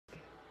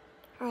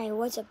Alright,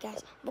 what's up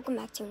guys? Welcome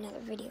back to another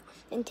video.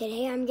 And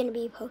today I'm going to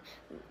be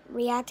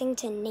reacting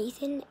to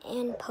Nathan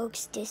and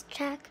Poke's diss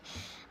track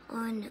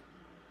on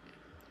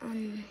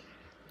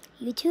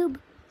YouTube.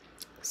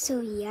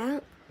 So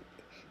yeah,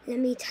 let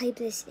me type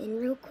this in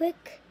real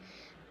quick.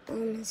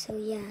 We're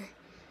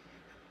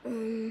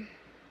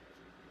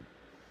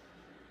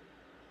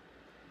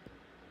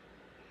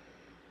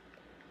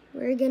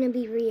going to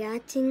be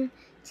reacting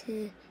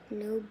to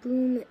No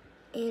Boom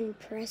and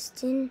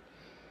Preston.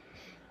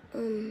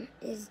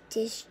 Is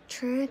diss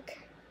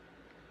track.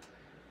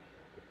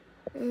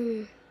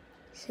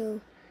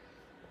 So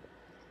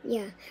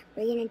yeah,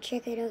 we're gonna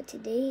check it out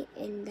today,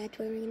 and that's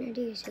what we're gonna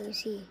do. So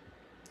let's see.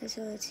 Let's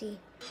see.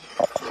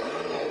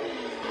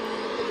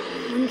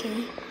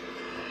 Okay.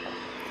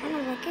 Kind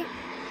of like it.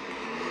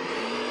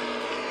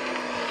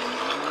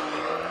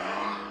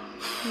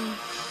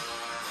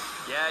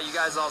 Yeah, you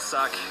guys all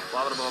suck.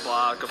 Blah blah blah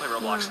blah. Go play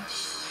Roblox. Yeah.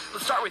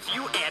 Let's start with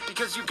you, Ant,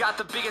 because you got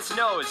the biggest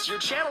nose. Your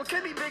channel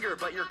could be bigger,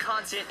 but your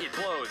content, it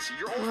blows.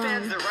 Your old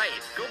fans, they're right.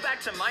 Go back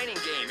to mining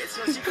game. It's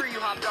no secret you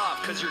hopped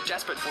off because you're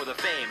desperate for the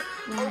fame.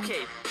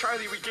 Okay,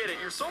 Charlie, we get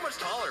it. You're so much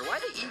taller. Why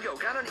the ego?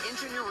 Got an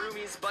inch in your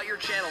roomies, but your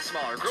channel's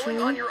smaller.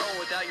 Growing on your own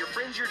without your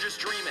friends, you're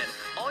just dreaming.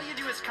 All you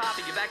do is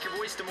copy. Give back your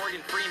voice to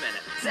Morgan Freeman.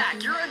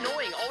 Zach, you're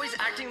annoying. Always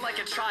acting like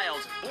a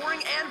child.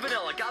 Boring and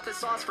vanilla. Got the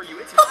sauce for you.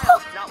 It's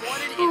mild. Not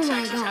wanted in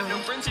Texas. Have no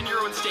friends in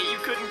your own state.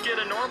 You couldn't get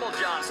a normal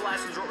job. So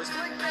last resort was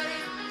clickbait.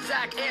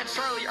 Zach and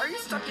Charlie, are you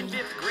stuck in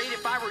 5th grade?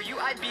 If I were you,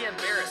 I'd be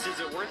embarrassed. Is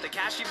it worth the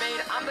cash you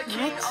made? I'm the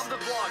king of the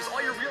vlogs.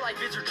 All your real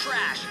life vids are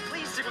trash.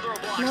 Please stick with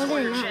Roblox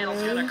or your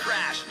channel's gonna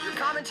crash. Your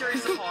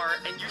commentary's apart,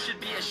 and you should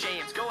be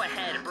ashamed. Go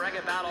ahead and brag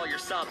about all your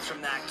subs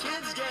from that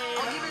kid's game.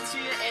 I'll give it to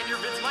you, and your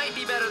vids might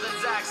be better than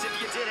Zach's if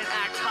you didn't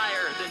act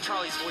higher than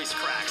Charlie's voice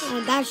cracks.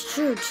 Oh, that's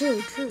true.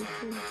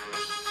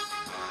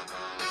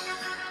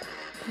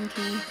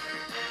 Okay.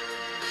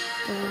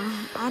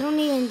 I don't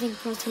even think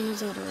Preston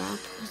knows how to rap,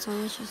 so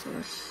let's just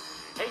look.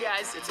 Hey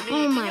guys, it's me.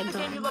 Oh my the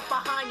game god. you left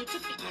behind, you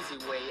took the easy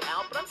way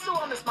out, but I'm still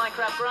on this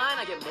Minecraft grind.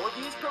 I get more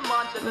views per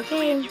month than the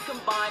three of you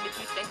combined. If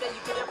you think that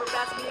you could ever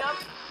pass me up,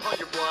 oh,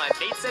 you're blind.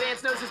 Nate said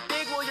Ant's nose is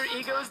big, well, your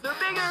egos, they're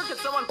bigger.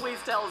 Could someone please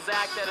tell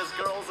Zach that his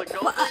girl's a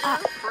gold digger?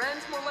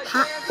 Friends more like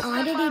fans.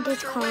 Why did he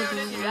just call him?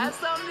 If you have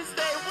something to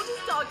say, we'll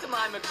just talk to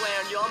my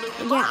McLaren. Y'all move.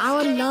 Yeah, I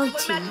would love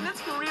to. Imagine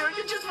this career,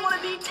 you just want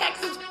to be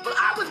Texas, but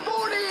I was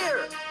born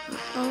here.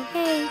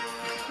 Okay.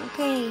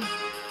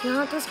 You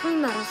don't have to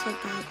scream at us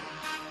like that.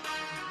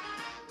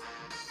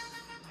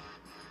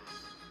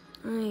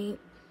 Alright.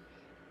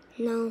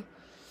 Now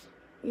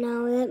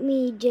let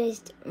me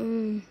just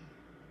hold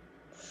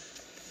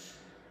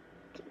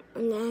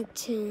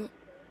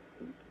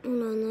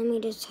on, let me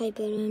just type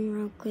it in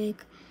real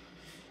quick.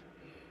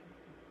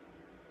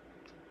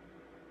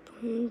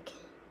 Punk.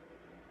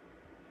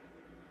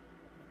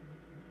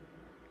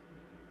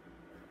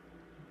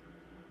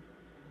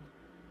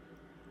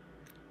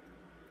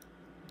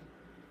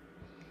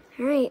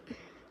 Alright.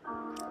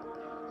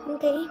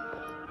 Okay.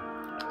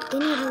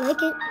 Beginning, I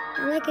like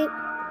it.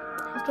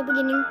 That's the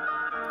beginning.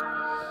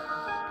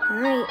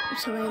 Alright,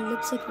 so it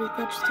looks like we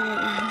got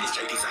started now.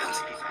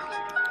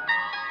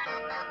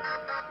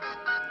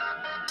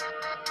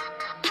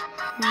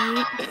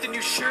 Nathan,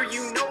 you sure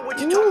you know what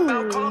you're talking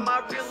about? Calling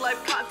my real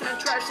life content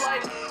trash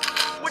light.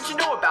 What you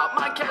know about?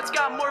 My cat's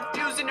got more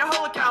views than your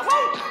whole account.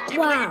 Woo!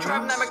 Even though you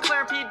driving that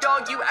McLaren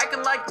P-Dog, you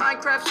acting like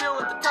Minecraft chill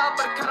at the top,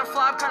 but it kind of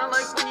flop, kind of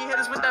like when you hit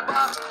us with that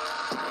bop.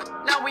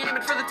 Now we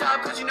aiming for the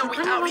top, cause you know we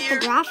out like here.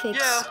 The graphics.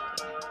 Yeah.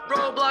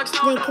 Roblox,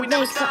 no, we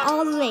never stop.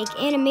 All the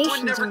animations.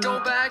 Would never go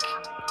back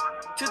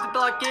to the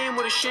block game.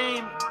 What a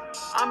shame.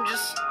 I'm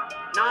just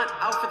not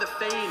out for the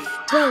fame.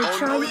 Bro, oh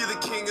no, you're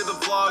the king of the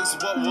vlogs.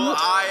 What will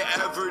I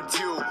ever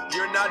do?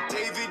 You're not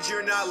David,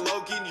 you're not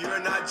Logan, you're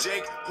not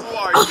Jake. Who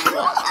are you?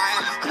 I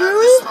am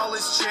the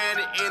smallest chan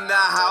in the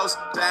house,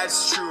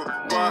 that's true.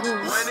 But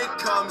when it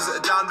comes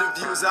down to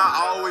views, I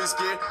always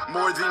get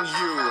more than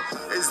you.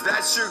 Is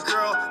that your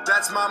girl?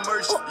 That's my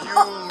merch. You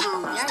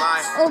lose. My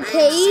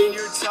name's in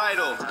your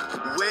title.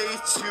 Way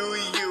to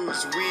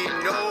use. We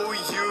know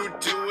you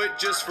do it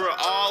just for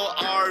all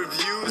our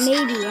views.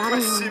 Maybe, I don't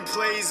know. Preston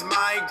plays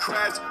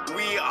Minecraft,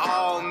 we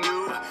all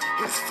knew.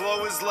 His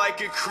flow is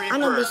like a creeper. I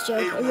know this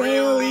joke. It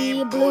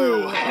really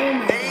blew. Oh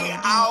my Hey,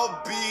 god.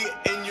 I'll be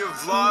in your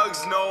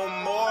vlogs no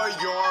more.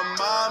 Your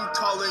mom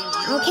calling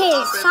you. Okay,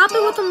 up stop at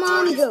it with the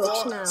mom 4:34,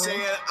 jokes now.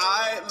 Saying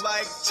I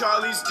like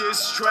Charlie's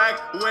diss track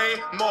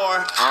way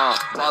more.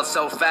 Ball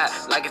so fat,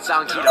 like it's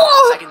on keto.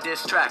 Second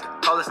diss track,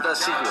 call this the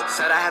sequel.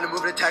 Said I had to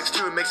move to text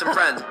 2 and make some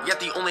friends. Yet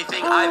the only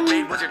thing I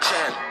made was your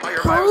chan. All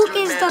your Poke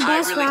is the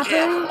best rapper.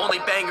 Can. Only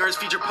bangers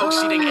feature Poke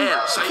seating in.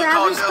 So you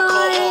call Travis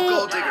Nicole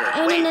gold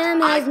digger. Wait,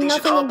 Eminem I has think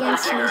she's nothing a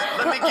against digger. him.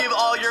 Let me give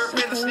all your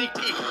fans a sneak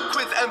peek.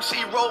 Quiz MC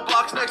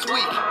Roblox next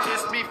week.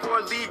 Kissed me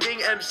for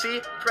leaving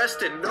MC.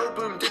 Preston, No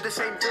Boom did the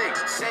same thing.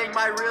 Saying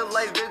my real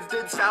life vids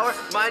did sour.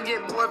 Mine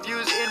get more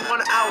views in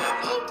 1 hour.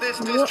 Hope this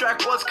diss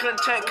track was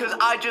content, cause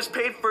I just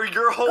paid for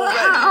your whole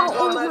rent.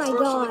 Oh my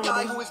god.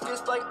 Guy who is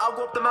just like, I'll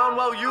go up the mountain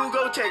while you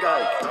go take a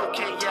hike.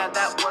 Okay, yeah,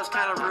 that was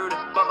kind of rude,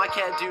 but I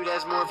can't do it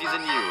has more views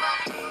than you.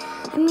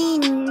 I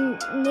mean,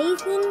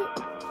 Nathan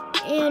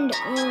and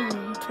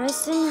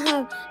Preston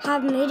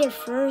have made it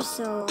first,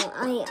 so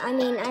I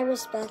mean I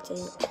respect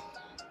it.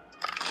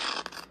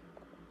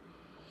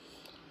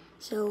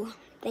 So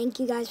thank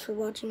you guys for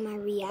watching my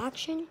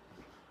reaction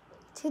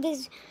to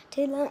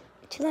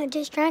that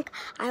diss track.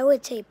 I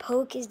would say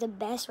Poke is the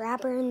best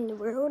rapper in the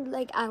world.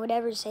 Like, I would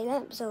ever say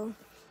that. So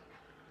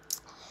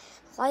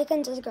like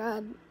and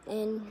subscribe,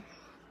 and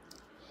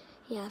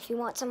yeah, if you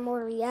want some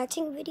more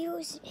reacting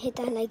videos, hit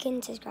that like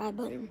and subscribe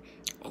button,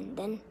 and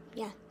then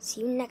yeah,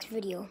 see you in the next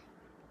video.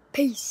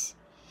 Peace.